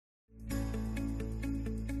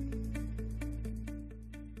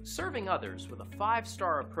Serving others with a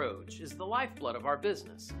 5-star approach is the lifeblood of our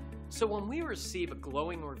business. So when we receive a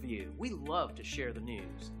glowing review, we love to share the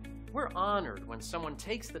news. We're honored when someone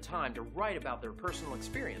takes the time to write about their personal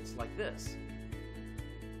experience like this.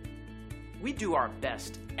 We do our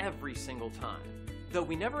best every single time. Though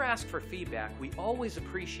we never ask for feedback, we always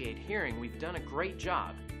appreciate hearing we've done a great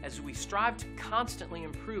job as we strive to constantly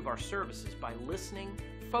improve our services by listening,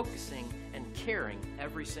 focusing, and caring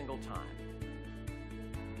every single time.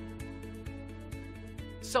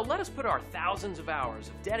 So let us put our thousands of hours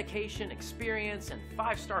of dedication, experience, and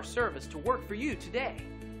 5-star service to work for you today.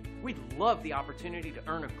 We'd love the opportunity to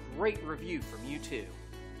earn a great review from you too.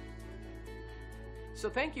 So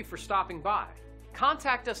thank you for stopping by.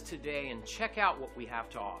 Contact us today and check out what we have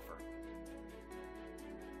to offer.